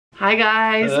Hi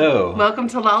guys. Hello. Welcome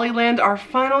to Laliland, our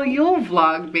final Yule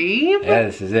vlog, babe. Yeah,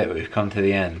 this is it. We've come to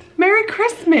the end. Merry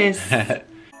Christmas.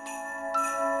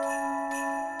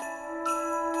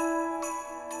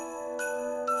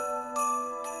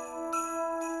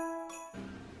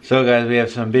 So guys, we have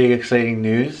some big exciting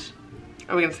news.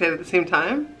 Are we gonna say it at the same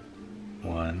time?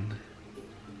 One.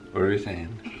 What are we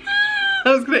saying?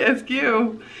 I was gonna ask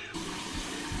you.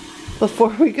 Before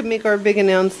we could make our big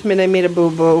announcement, I made a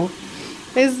boo-boo.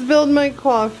 I spilled my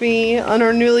coffee on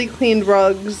our newly cleaned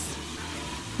rugs.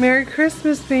 Merry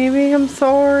Christmas, baby. I'm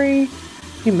sorry.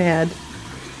 You mad?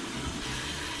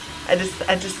 I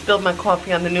just spilled my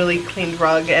coffee on the newly cleaned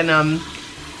rug, and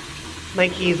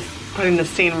Mikey's putting the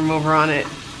stain remover on it.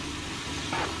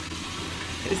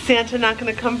 Is Santa not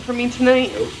gonna come for me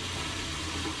tonight?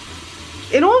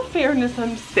 In all fairness,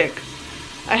 I'm sick.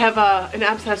 I have an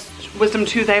abscessed wisdom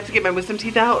tooth. I have to get my wisdom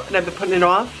teeth out, and I've been putting it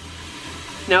off.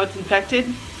 Now it's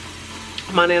infected.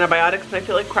 I'm on antibiotics and I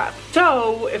feel like crap.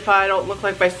 So if I don't look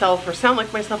like myself or sound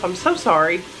like myself, I'm so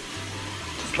sorry.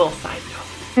 Just a little side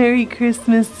note. Merry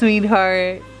Christmas,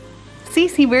 sweetheart.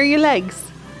 Cece, where are your legs?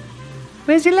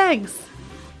 Where's your legs?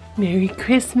 Merry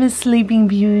Christmas, sleeping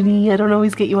beauty. I don't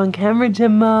always get you on camera,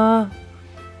 Gemma.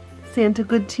 Santa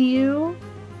good to you?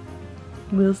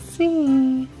 We'll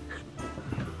see.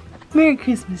 Merry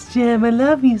Christmas, Gem. I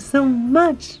love you so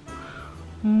much.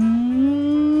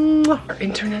 Our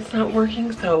internet's not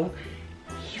working, so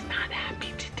he's not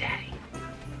happy today.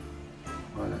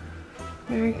 What?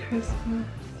 Merry Christmas.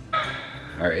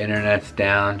 Our internet's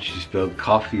down. She spilled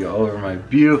coffee all over my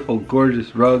beautiful,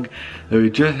 gorgeous rug that we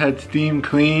just had steam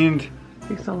cleaned.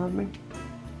 You still love me?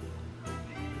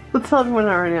 Let's tell everyone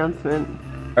our announcement.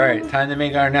 Alright, time to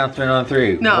make our announcement on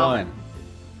 3. No. 1,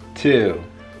 2,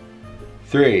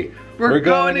 3. We're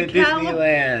going to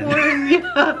Disneyland.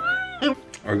 California.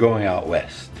 We're going out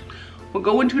west. We're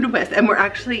going to the west, and we're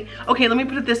actually, okay, let me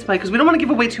put it this way, because we don't want to give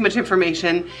away too much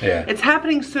information. Yeah. It's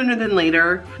happening sooner than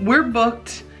later. We're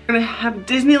booked. We're gonna have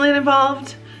Disneyland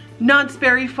involved, Knott's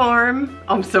Berry Farm.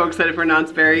 Oh, I'm so excited for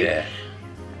Knott's Berry. Yeah.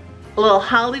 A little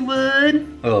Hollywood.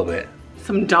 A little bit.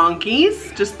 Some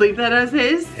donkeys. Just leave that as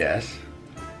is. Yes.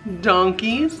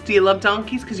 Donkeys. Do you love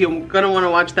donkeys? Because you're gonna want to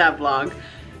watch that vlog.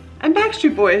 And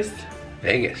Backstreet Boys.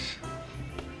 Vegas.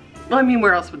 Well, I mean,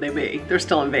 where else would they be? They're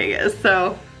still in Vegas,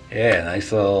 so. Yeah,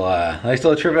 nice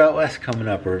little trip out west coming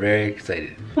up. We're very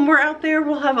excited. When we're out there,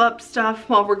 we'll have up stuff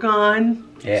while we're gone.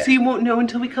 Yeah. So you won't know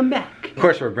until we come back. Of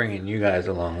course, we're bringing you guys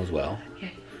along as well.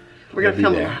 Yeah. We're gonna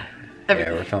film a lot.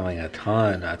 Yeah, we're filming a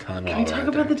ton. Can we talk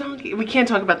about the donkey? We can't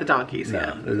talk about the donkeys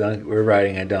yet. No, we're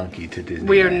riding a donkey to Disney.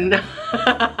 We are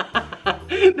not.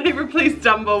 They replaced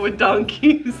Dumbo with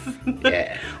donkeys.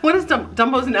 Yeah. What is Dumbo?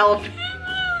 Dumbo's an elephant.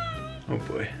 Oh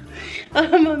boy.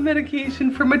 I'm on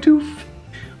medication for my tooth.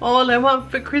 All I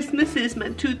want for Christmas is my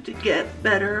tooth to get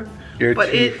better.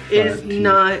 But it is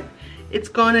not. It's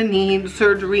gonna need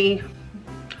surgery.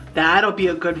 That'll be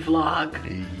a good vlog.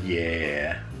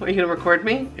 Yeah. What, are you gonna record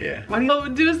me? Yeah. Why don't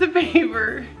you do us a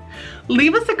favor?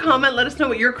 Leave us a comment. Let us know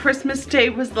what your Christmas day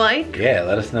was like. Yeah,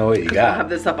 let us know what you got. We'll have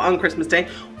this up on Christmas Day.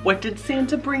 What did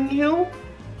Santa bring you?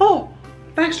 Oh,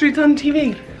 Backstreet's on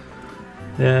TV.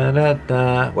 Da, da,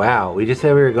 da. Wow, we just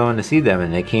said we were going to see them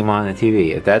and they came on the TV.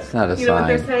 If that's not a sign. You know what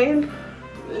they're saying?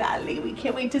 Lali, we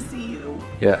can't wait to see you.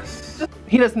 Yes.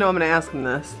 He doesn't know I'm gonna ask him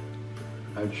this.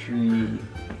 A tree.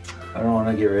 I don't want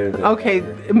to get rid of it. Okay,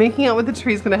 making out with the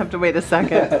tree is gonna have to wait a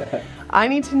second. I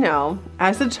need to know,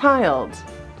 as a child,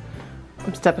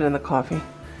 I'm stepping in the coffee.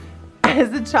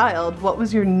 As a child, what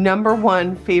was your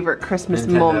 #1 favorite Christmas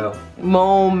moment?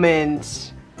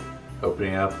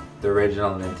 Opening up the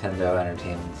original Nintendo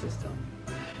Entertainment System.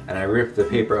 And I ripped the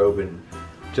paper open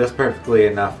just perfectly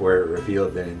enough where it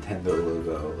revealed the Nintendo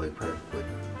logo, like perfectly.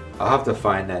 I'll have to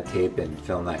find that tape and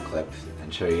film that clip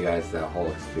and show you guys that whole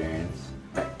experience.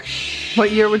 What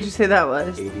year would you say that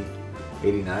was?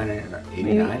 89 or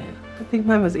 89? I think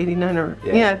mine was 89 or,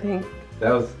 yeah, I think.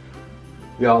 That was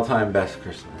the all-time best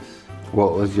Christmas.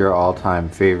 What was your all-time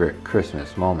favorite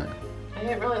Christmas moment? I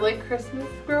didn't really like Christmas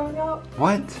growing up.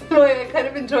 What? I kind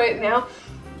of enjoy it now.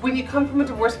 When you come from a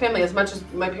divorced family, as much as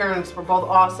my parents were both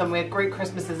awesome, we had great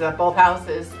Christmases at both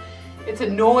houses. It's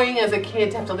annoying as a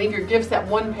kid to have to leave your gifts at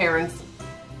one parent's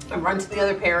and run to the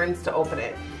other parents to open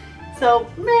it. So,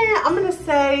 I'm gonna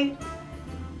say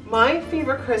my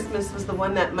favorite Christmas was the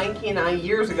one that Mikey and I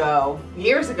years ago,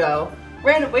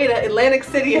 ran away to Atlantic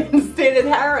City and stayed at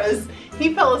Harrah's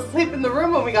He fell asleep in the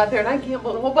room when we got there, and I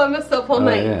gambled all by myself all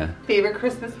night. Yeah. Favorite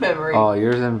Christmas memory. Oh,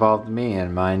 yours involved me,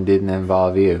 and mine didn't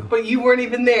involve you. But you weren't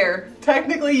even there.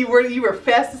 Technically, you were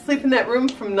fast asleep in that room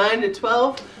from 9 to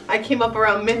 12. I came up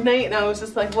around midnight, and I was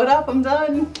just like, what up, I'm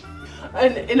done.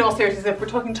 And in all seriousness, if we're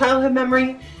talking childhood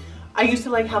memory, I used to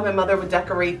like how my mother would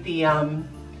decorate the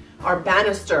our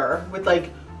banister with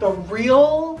like the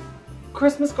real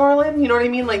Christmas garland. You know what I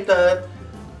mean? Like the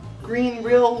green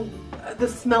real, the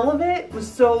smell of it was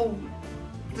so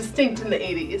distinct in the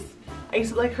 80s. I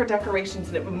used to like her decorations,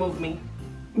 and it would move me.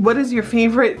 What is your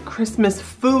favorite Christmas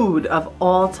food of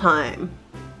all time?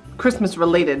 Christmas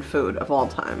related food of all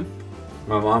time.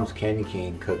 My mom's candy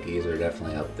cane cookies are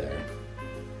definitely up there.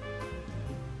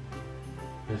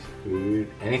 Food,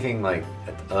 anything like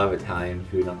I love Italian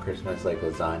food on Christmas, like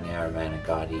lasagna or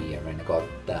manicotti or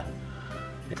manicotta.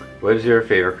 What is your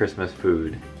favorite Christmas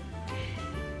food?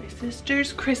 My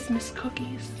sister's Christmas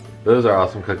cookies. Those are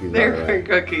awesome cookies. They're great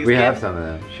cookies. We have some of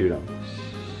them. Shoot them.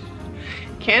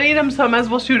 Can't eat them, so I might as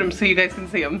well shoot them so you guys can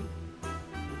see them.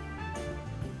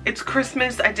 It's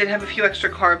Christmas. I did have a few extra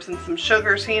carbs and some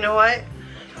sugar, so you know what?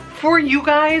 For you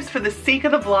guys, for the sake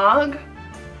of the vlog,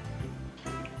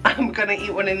 I'm gonna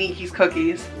eat one of Niki's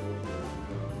cookies.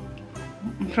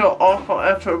 I feel awful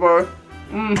afterward.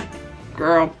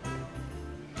 Girl.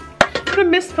 I'm gonna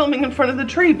miss filming in front of the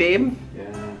tree, babe.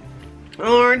 Yeah.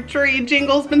 Our tree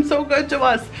jingle's been so good to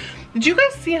us. Did you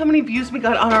guys see how many views we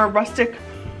got on our rustic,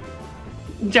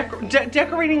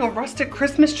 decorating a rustic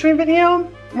Christmas tree video?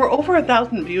 We're over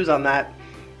 1,000 views on that.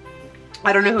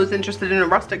 I don't know who's interested in a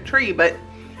rustic tree, but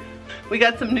we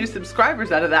got some new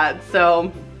subscribers out of that,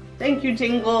 so thank you,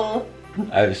 Jingle.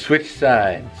 I've switched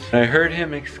sides. I heard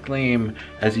him exclaim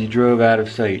as he drove out of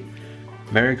sight,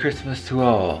 "Merry Christmas to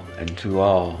all, and to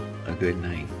all a good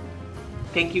night."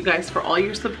 Thank you guys for all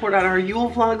your support on our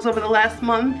Yule vlogs over the last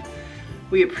month.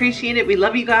 We appreciate it. We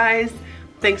love you guys.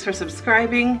 Thanks for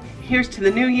subscribing. Here's to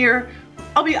the new year.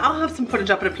 I'll have some footage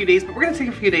up in a few days, but we're gonna take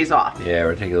a few days off. Yeah,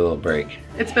 we're taking a little break.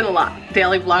 It's been a lot.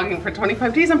 Daily vlogging for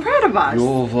 25 days. I'm proud of us.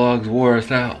 YuleVlogs wore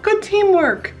us out. Good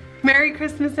teamwork. Merry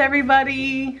Christmas,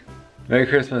 everybody. Merry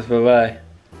Christmas, bye-bye.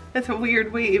 That's a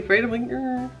weird wave, right? I'm like,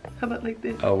 how about like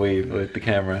this? I'll wave with the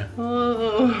camera.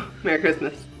 Oh, Merry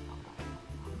Christmas.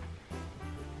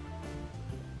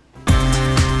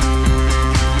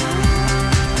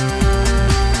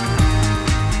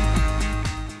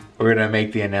 We're gonna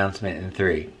make the announcement in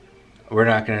 3. We're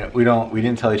not gonna, we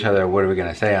didn't tell each other what are we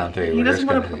gonna say on 3. He doesn't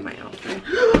want to put my outfit.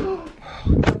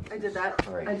 I did that.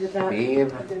 Right. I did that.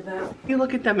 Babe. I did that. You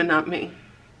look at them and not me.